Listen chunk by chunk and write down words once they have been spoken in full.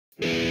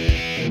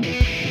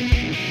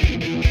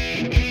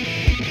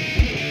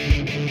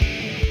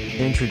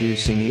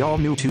Introducing the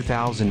all-new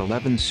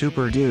 2011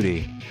 Super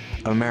Duty.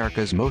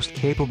 America's most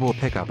capable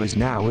pickup is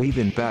now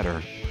even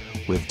better.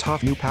 With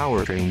tough new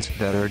powertrains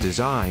that are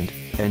designed,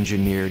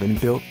 engineered and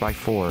built by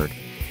Ford,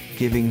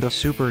 giving the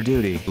Super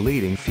Duty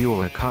leading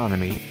fuel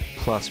economy,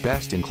 plus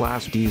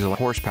best-in-class diesel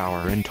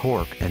horsepower and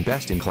torque and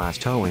best-in-class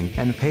towing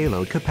and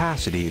payload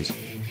capacities.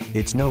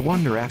 It's no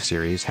wonder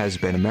F-Series has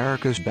been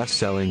America's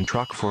best-selling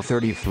truck for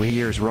 33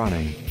 years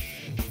running.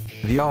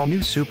 The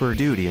all-new Super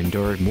Duty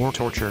endured more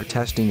torture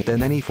testing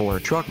than any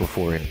Ford truck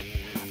before it.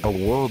 A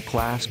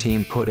world-class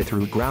team put it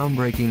through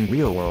groundbreaking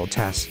real-world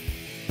tests,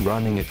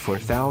 running it for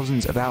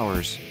thousands of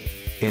hours,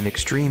 in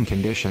extreme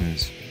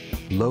conditions,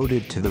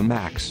 loaded to the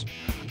max,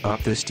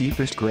 up the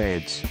steepest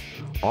grades,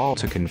 all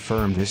to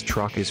confirm this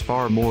truck is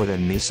far more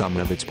than the sum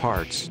of its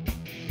parts.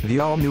 The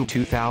all-new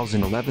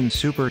 2011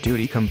 Super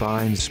Duty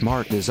combines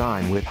smart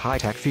design with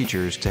high-tech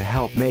features to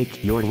help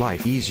make your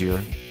life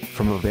easier.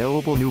 From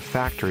available new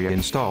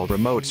factory-installed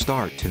remote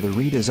start to the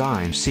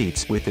redesigned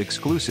seats with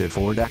exclusive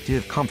Ford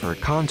Active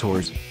Comfort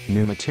contours,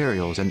 new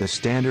materials and the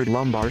standard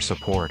lumbar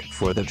support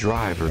for the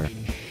driver.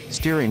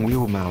 Steering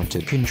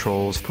wheel-mounted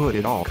controls put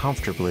it all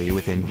comfortably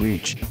within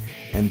reach.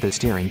 And the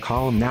steering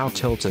column now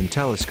tilts and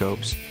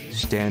telescopes,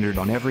 standard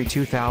on every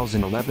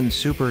 2011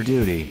 Super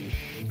Duty.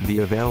 The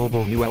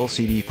available new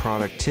LCD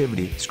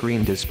productivity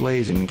screen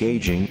displays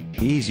engaging,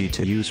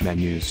 easy-to-use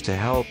menus to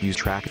help you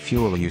track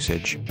fuel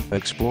usage,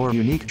 explore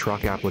unique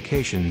truck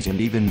applications and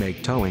even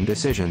make towing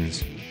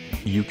decisions.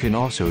 You can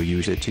also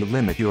use it to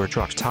limit your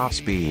truck's top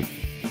speed.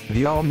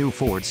 The all-new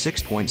Ford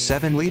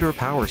 6.7-liter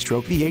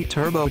Powerstroke V8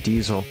 turbo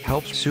diesel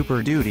helps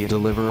Super Duty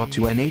deliver up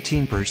to an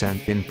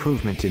 18%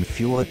 improvement in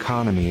fuel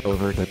economy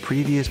over the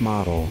previous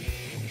model.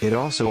 It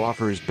also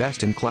offers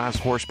best-in-class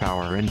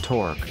horsepower and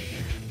torque.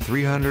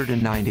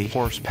 390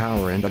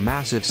 horsepower and a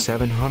massive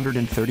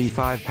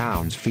 735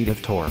 pounds-feet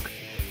of torque.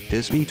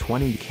 This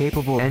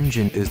V20-capable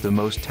engine is the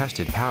most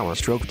tested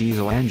Powerstroke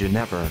diesel engine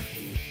ever.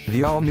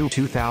 The all-new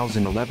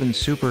 2011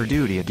 Super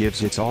Duty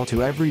gives its all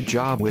to every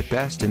job with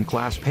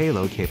best-in-class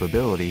payload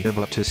capability of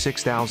up to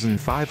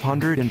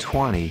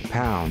 6,520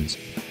 pounds,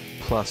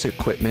 plus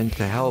equipment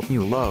to help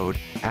you load,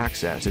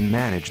 access and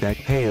manage that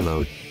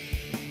payload.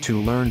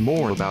 To learn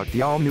more about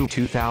the all-new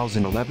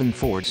 2011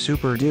 Ford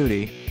Super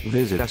Duty,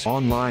 visit us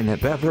online at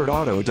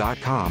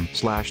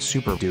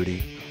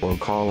beverauto.com/superduty, or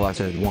call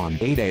us at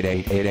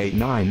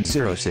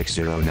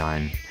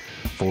 1-888-889-0609.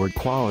 Ford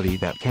quality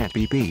that can't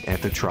be beat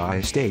at the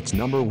Tri-State's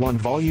 #1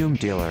 volume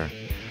dealer.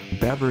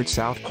 Beverage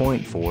South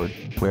Point Ford,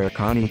 where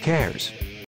Connie cares.